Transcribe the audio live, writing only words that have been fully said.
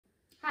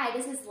Hi,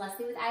 this is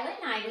Leslie with Island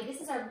Ivy. This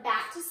is our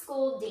back to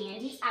school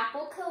dandy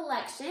apple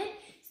collection.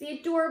 It's the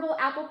adorable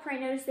apple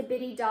print. Notice the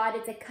bitty dot.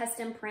 It's a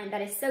custom print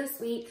that is so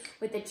sweet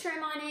with the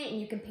trim on it,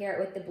 and you can pair it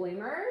with the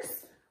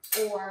bloomers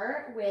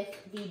or with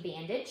the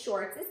banded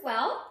shorts as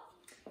well.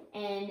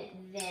 And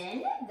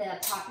then the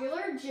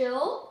popular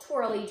Jill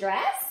twirly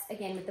dress,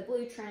 again with the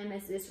blue trim,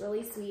 is this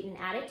really sweet and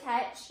added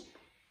touch.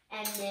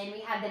 And then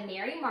we have the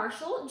Mary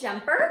Marshall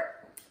jumper.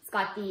 It's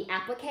got the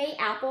applique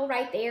apple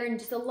right there and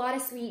just a lot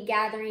of sweet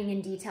gathering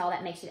and detail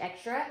that makes it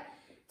extra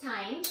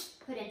time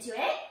put into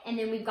it. And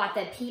then we've got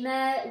the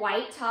Pima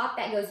white top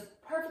that goes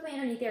perfectly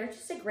underneath there. It's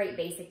just a great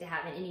basic to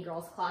have in any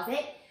girl's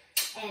closet.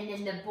 And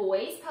then the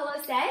boys polo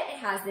set, it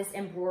has this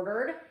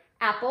embroidered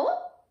apple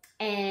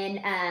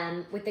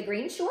and with the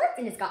green shorts,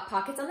 and it's got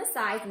pockets on the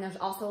sides, and there's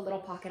also a little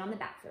pocket on the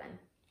back for them.